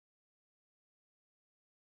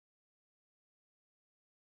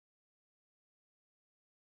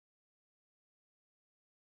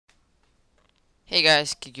Hey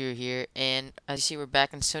guys, Kiguru here, and as you see we're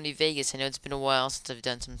back in Sony Vegas. I know it's been a while since I've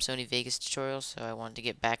done some Sony Vegas tutorials, so I wanted to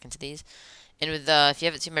get back into these. And if you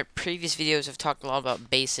haven't seen my previous videos, I've talked a lot about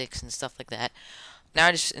basics and stuff like that. Now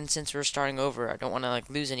and since we're starting over, I don't want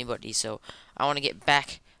to lose anybody, so I want to get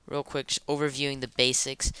back real quick, just overviewing the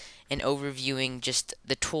basics and overviewing just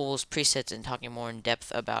the tools, presets, and talking more in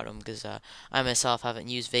depth about them because I myself haven't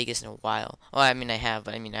used Vegas in a while. Well, I mean I have,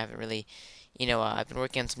 but I haven't really. I've been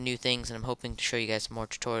working on some new things, and I'm hoping to show you guys more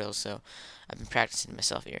tutorials. So I've been practicing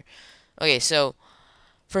myself here. Okay, so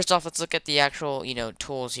first off, let's look at the actual,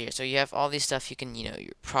 tools here. So you have all these stuff you can, your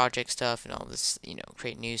project stuff and all this,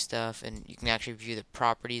 create new stuff, and you can actually view the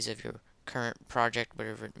properties of your current project,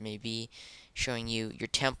 whatever it may be, showing you your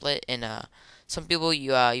template. And some people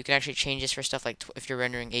you can actually change this for stuff like if you're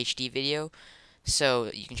rendering HD video,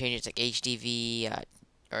 so you can change it to like HDV,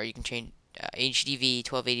 or you can change HDV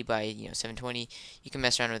 1280 by 720. You can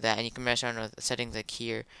mess around with that, and you can mess around with settings like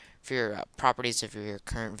here for your properties of your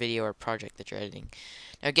current video or project that you're editing.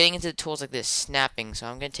 Now, getting into the tools like this, snapping. So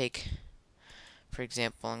I'm going to take, for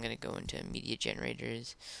example, I'm going to go into media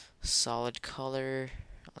generators, solid color.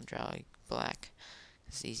 I'll drag black.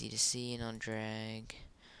 It's easy to see, and I'll drag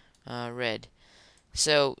red.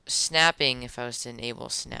 So snapping, if I was to enable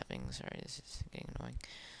snapping, sorry, this is getting annoying.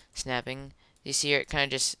 Snapping, you see here it kind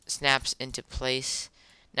of just snaps into place.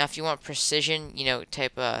 Now, if you want precision,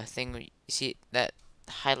 type thing, you see that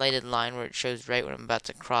highlighted line where it shows right when I'm about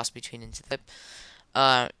to cross between into the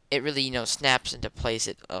clip. It really, snaps into place.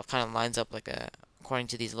 It kind of lines up like according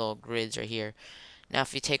to these little grids right here. Now,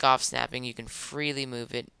 if you take off snapping, you can freely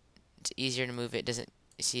move it. It's easier to move it. It doesn't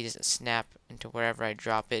snap into wherever I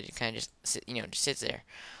drop it. It kind of just sits there.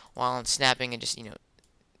 While I'm snapping,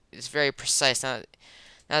 it's very precise.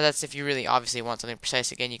 Now that's if you really obviously want something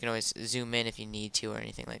precise. Again, you can always zoom in if you need to or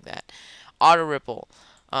anything like that. Auto ripple.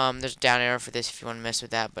 There's a down arrow for this if you want to mess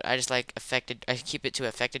with that, but I just like affected. I keep it to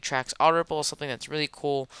affected tracks. Auto ripple is something that's really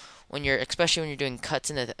cool especially when you're doing cuts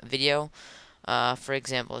in the video. For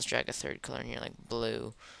example, let's drag a third color in here like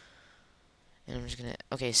blue, and I'm just gonna.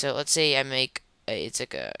 Okay, so let's say I make it's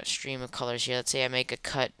like a stream of colors here. Let's say I make a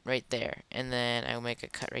cut right there, and then I make a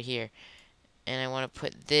cut right here, and I want to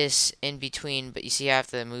put this in between. But you see, I have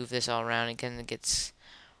to move this all around. Again, it gets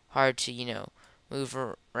hard to move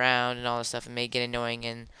around and all this stuff. It may get annoying.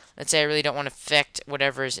 And let's say I really don't want to affect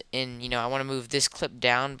whatever's in. I want to move this clip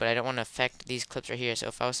down, but I don't want to affect these clips right here. So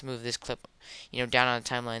if I was to move this clip, down on the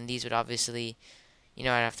timeline, these would obviously, I'd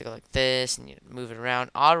have to go like this and move it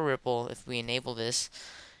around. Auto ripple, if we enable this,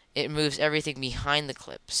 it moves everything behind the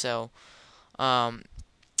clip. So um,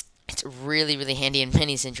 it's really really handy in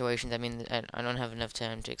many situations. I mean, I don't have enough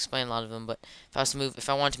time to explain a lot of them, but if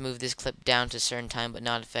I want to move this clip down to a certain time but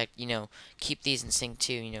not affect, keep these in sync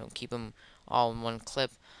too, keep them all in one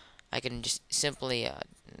clip, I can just simply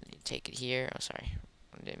take it here. Oh, sorry,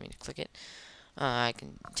 I didn't mean to click it. I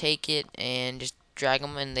can take it and just drag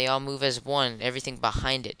them, and they all move as one. Everything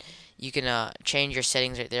behind it. You can change your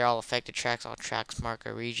settings right there, all affected tracks, all tracks,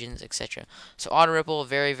 marker, regions, etc. So auto ripple,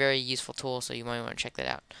 very very useful tool. So you might want to check that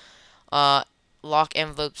out. Uh, Lock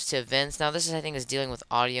envelopes to events. Now this is, I think, is dealing with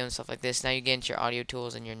audio and stuff like this. Now you get into your audio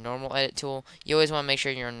tools and your normal edit tool. You always want to make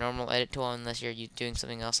sure you're a normal edit tool unless you're doing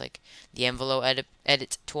something else like the envelope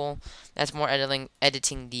edit tool. That's more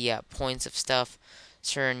editing the points of stuff.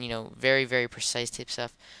 Certain, very very precise type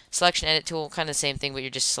stuff. Selection edit tool, kind of the same thing, but you're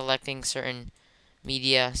just selecting certain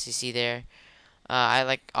media. As you see there. I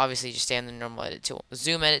like obviously just stay on the normal edit tool.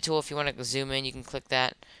 Zoom edit tool. If you want to zoom in, you can click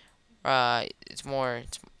that. It's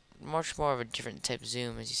much more of a different type of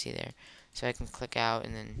zoom as you see there. So I can click out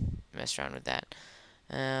and then mess around with that.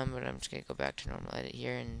 But I'm just going to go back to normal edit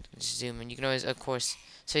here and just zoom in. You can always, of course,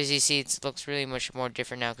 so as you see, it looks really much more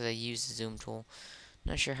different now because I use the zoom tool.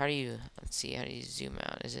 Not sure, let's see, how do you zoom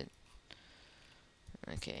out? Is it,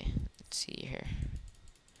 okay, let's see here.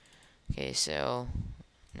 Okay, so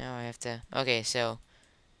now I have to, okay, so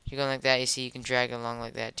if you're going like that, you see you can drag along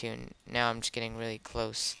like that too, and now I'm just getting really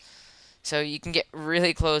close. So you can get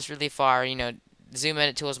really close, really far. Zoom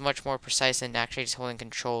edit tool is much more precise than actually just holding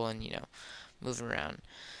control and moving around.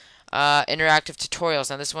 Interactive tutorials.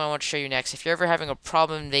 Now this is what I want to show you next. If you're ever having a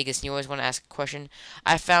problem in Vegas and you always want to ask a question,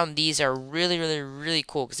 I found these are really, really, really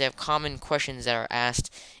cool because they have common questions that are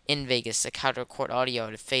asked in Vegas, like how to record audio,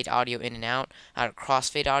 how to fade audio in and out, how to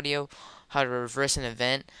crossfade audio, how to reverse an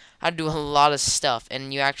event, how to do a lot of stuff.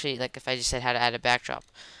 And you actually, like if I just said how to add a backdrop,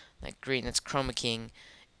 like green, that's chroma keying,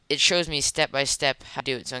 it shows me step by step how to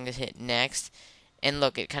do it. So I'm going to hit next. And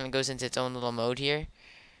look, it kind of goes into its own little mode here.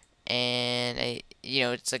 And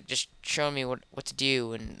it's like just showing me what to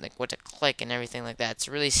do and like what to click and everything like that. It's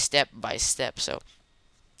really step by step. So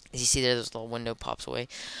As you see there, this little window pops away.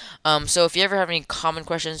 So if you ever have any common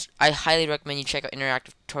questions, I highly recommend you check out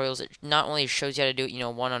interactive tutorials. It not only shows you how to do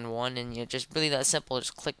it, one on one, and just really that simple,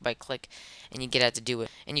 just click by click, and you get out to do it.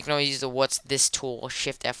 And you can always use the what's this tool,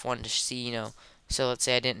 Shift F1 to see, So let's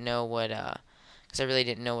say I didn't know what, because I really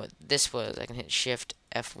didn't know what this was. I can hit Shift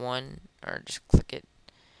F1 or just click it.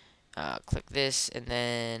 Click this and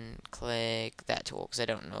then click that tool because I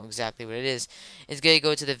don't know exactly what it is. It's going to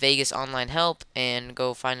go to the Vegas online help and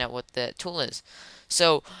go find out what that tool is.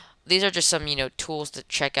 So these are just some tools to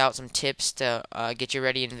check out, some tips to get you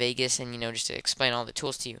ready in Vegas, and just to explain all the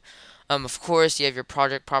tools to you. Of course, you have your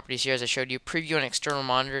project properties here, as I showed you. Preview an external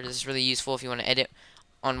monitor. This is really useful if you want to edit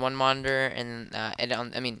on one monitor and edit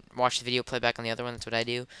on. I mean, watch the video playback on the other one. That's what I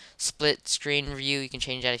do. Split screen view. You can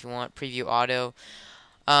change that if you want. Preview auto.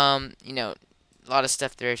 A lot of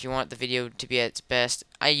stuff there. If you want the video to be at its best,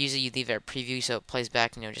 I usually leave it at preview so it plays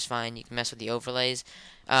back, just fine. You can mess with the overlays,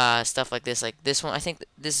 stuff like this. Like this one, I think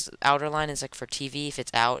this outer line is like for TV. If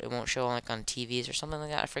it's out, it won't show like on TVs or something like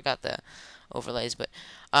that. I forgot the overlays, but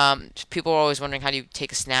people are always wondering how do you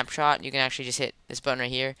take a snapshot. You can actually just hit this button right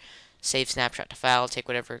here, save snapshot to file. Take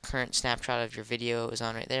whatever current snapshot of your video is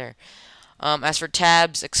on right there. As for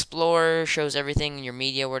tabs, Explorer shows everything in your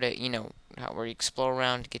media where to, where you explore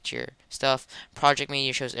around to get your stuff. Project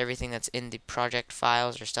Media shows everything that's in the project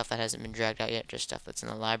files or stuff that hasn't been dragged out yet, just stuff that's in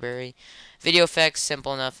the library. Video effects,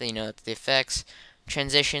 simple enough that you know it's the effects.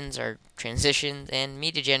 Transitions are transitions, and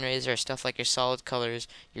media generators are stuff like your solid colors,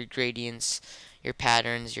 your gradients, your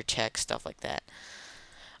patterns, your text, stuff like that.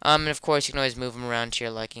 And of course, you can always move them around to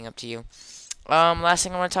your liking, up to you. Last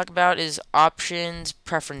thing I want to talk about is options,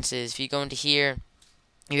 preferences. If you go into here,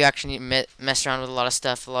 you actually mess around with a lot of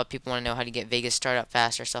stuff. A lot of people want to know how to get Vegas start up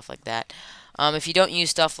faster, stuff like that. If you don't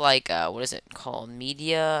use stuff like, what is it called?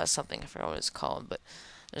 Media, something, I forgot what it's called, but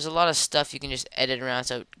there's a lot of stuff you can just edit around.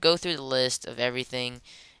 So go through the list of everything.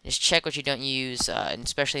 Just check what you don't use, and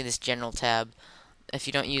especially this general tab. If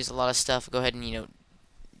you don't use a lot of stuff, go ahead and,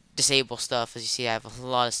 disable stuff. As you see, I have a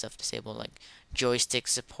lot of stuff disabled, like joystick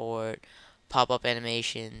support, pop-up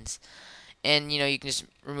animations, and you can just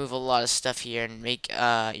remove a lot of stuff here and make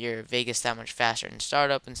your Vegas that much faster in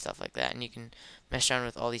startup and stuff like that. And you can mess around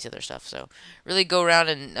with all these other stuff. So really go around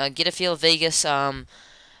and get a feel of Vegas.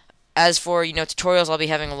 As for tutorials, I'll be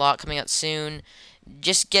having a lot coming out soon.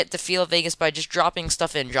 Just get the feel of Vegas by just dropping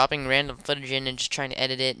stuff in, dropping random footage in, and just trying to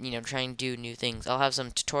edit it. Trying to do new things. I'll have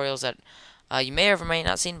some tutorials that you may or may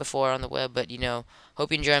not seen before on the web, but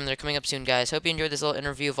hope you enjoy them. They're coming up soon, guys. Hope you enjoyed this little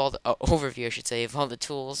interview of all the overview, I should say, of all the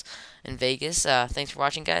tools in Vegas. Thanks for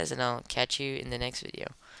watching, guys, and I'll catch you in the next video.